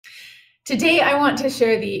Today, I want to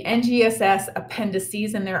share the NGSS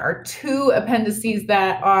Appendices, and there are two appendices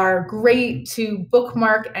that are great to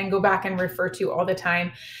bookmark and go back and refer to all the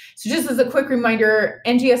time. So just as a quick reminder,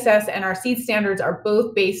 NGSS and our SEED standards are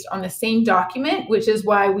both based on the same document, which is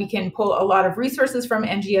why we can pull a lot of resources from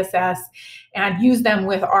NGSS and use them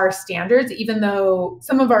with our standards, even though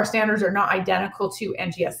some of our standards are not identical to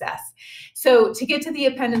NGSS. So to get to the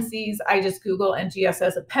appendices, I just Google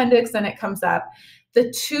NGSS appendix and it comes up. The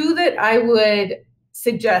two that I would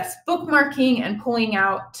suggest bookmarking and pulling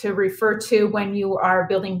out to refer to when you are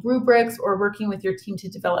building rubrics or working with your team to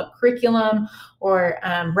develop curriculum or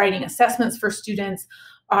writing assessments for students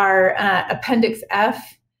are Appendix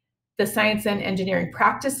F, the Science and Engineering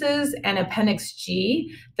Practices, and Appendix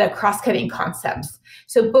G, the cross-cutting concepts.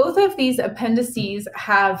 So both of these appendices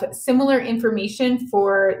have similar information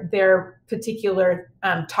for their particular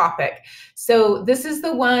topic. So this is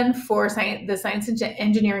the one for the Science and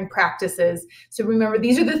Engineering Practices. So remember,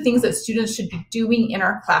 these are the things that students should be doing in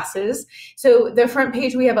our classes. So the front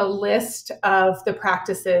page, we have a list of the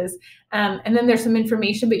practices, and then there's some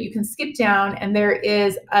information, but you can skip down, and there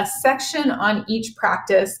is a section on each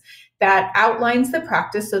practice that outlines the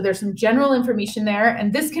practice. So there's some general information there,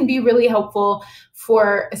 and this can be really helpful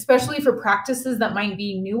especially for practices that might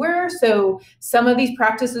be newer. So some of these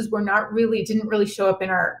practices didn't really show up in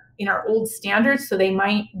our old standards, so they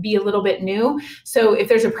might be a little bit new. So if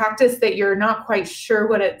there's a practice that you're not quite sure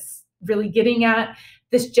what it's really getting at,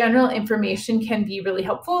 this general information can be really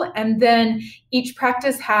helpful. And then each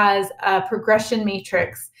practice has a progression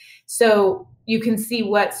matrix. So you can see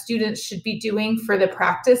what students should be doing for the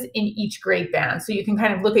practice in each grade band. So you can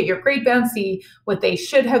kind of look at your grade band, see what they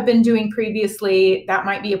should have been doing previously. That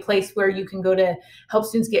might be a place where you can go to help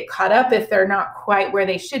students get caught up if they're not quite where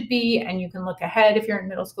they should be. And you can look ahead if you're in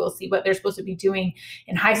middle school, see what they're supposed to be doing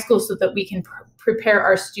in high school so that we can prepare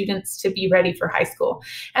our students to be ready for high school.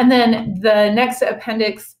 And then the next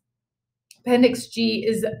appendix G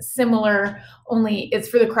is similar, only it's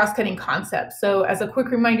for the cross-cutting concepts. So as a quick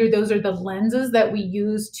reminder, those are the lenses that we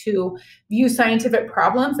use to view scientific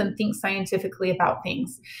problems and think scientifically about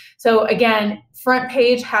things. So again, front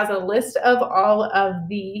page has a list of all of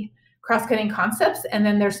the cross-cutting concepts, and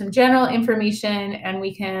then there's some general information, and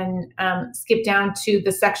we can skip down to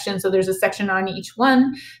the section. So there's a section on each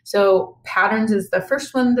one. So patterns is the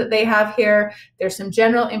first one that they have here. There's some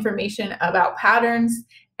general information about patterns.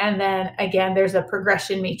 And then again, there's a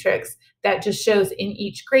progression matrix that just shows in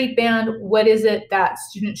each grade band, what is it that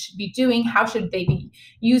students should be doing? How should they be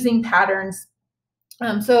using patterns?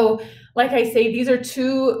 So like I say, these are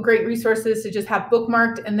two great resources to just have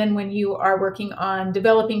bookmarked. And then when you are working on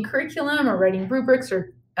developing curriculum or writing rubrics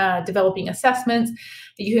or developing assessments,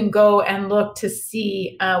 you can go and look to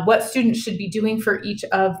see what students should be doing for each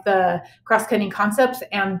of the cross-cutting concepts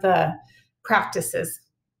and the practices.